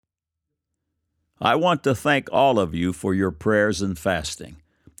I want to thank all of you for your prayers and fasting.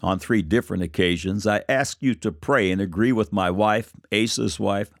 On 3 different occasions, I asked you to pray and agree with my wife, Asa's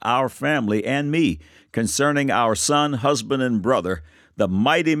wife, our family, and me concerning our son, husband, and brother, the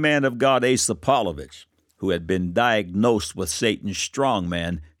mighty man of God, Asa Polovich, who had been diagnosed with Satan's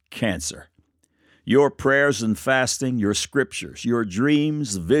strongman, cancer. Your prayers and fasting, your scriptures, your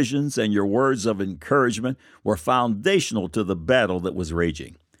dreams, visions, and your words of encouragement were foundational to the battle that was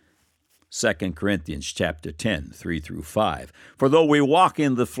raging. 2 Corinthians chapter 10, 3 through 5. For though we walk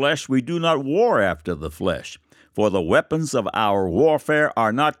in the flesh, we do not war after the flesh. For the weapons of our warfare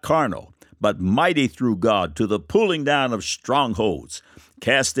are not carnal, but mighty through God to the pulling down of strongholds,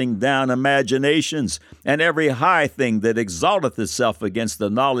 casting down imaginations, and every high thing that exalteth itself against the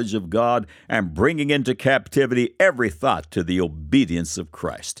knowledge of God, and bringing into captivity every thought to the obedience of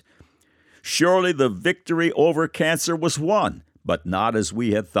Christ. Surely the victory over cancer was won, but not as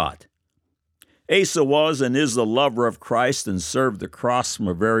we had thought. Asa was and is a lover of Christ and served the cross from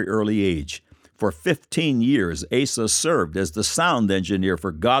a very early age. For 15 years, Asa served as the sound engineer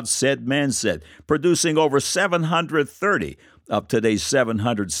for God Said, Man Said, producing over 730 of today's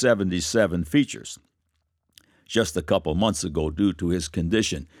 777 features. Just a couple months ago, due to his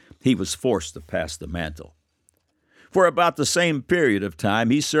condition, he was forced to pass the mantle. For about the same period of time,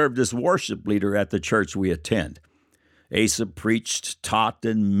 he served as worship leader at the church we attend. Asa preached, taught,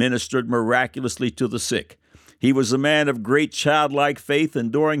 and ministered miraculously to the sick. He was a man of great childlike faith, and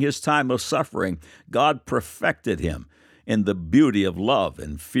during his time of suffering, God perfected him in the beauty of love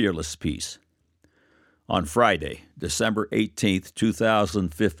and fearless peace. On Friday, December 18,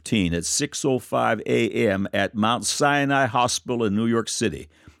 2015, at 6:05 a.m. at Mount Sinai Hospital in New York City,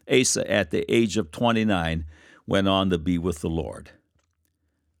 Asa, at the age of 29, went on to be with the Lord.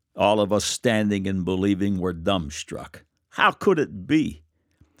 All of us standing and believing were dumbstruck. How could it be?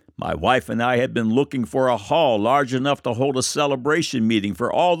 My wife and I had been looking for a hall large enough to hold a celebration meeting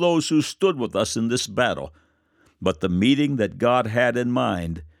for all those who stood with us in this battle. But the meeting that God had in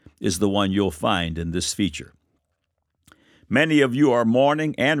mind is the one you'll find in this feature. Many of you are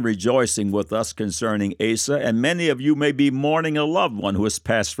mourning and rejoicing with us concerning Asa, and many of you may be mourning a loved one who has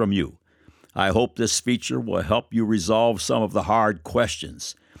passed from you. I hope this feature will help you resolve some of the hard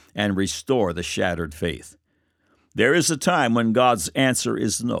questions and restore the shattered faith. There is a time when God's answer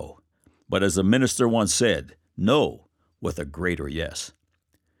is no, but as a minister once said, no with a greater yes.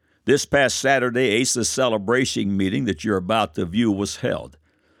 This past Saturday, Asa's celebration meeting that you're about to view was held.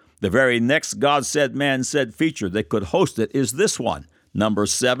 The very next God Said, Man Said feature that could host it is this one, number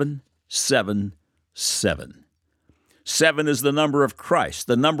 777. 7 is the number of Christ,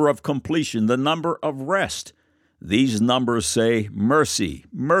 the number of completion, the number of rest. These numbers say mercy,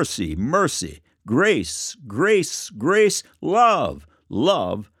 mercy, mercy, grace, grace, grace, love,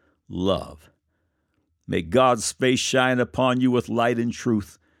 love, love. May God's face shine upon you with light and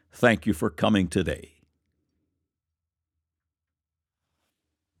truth. Thank you for coming today.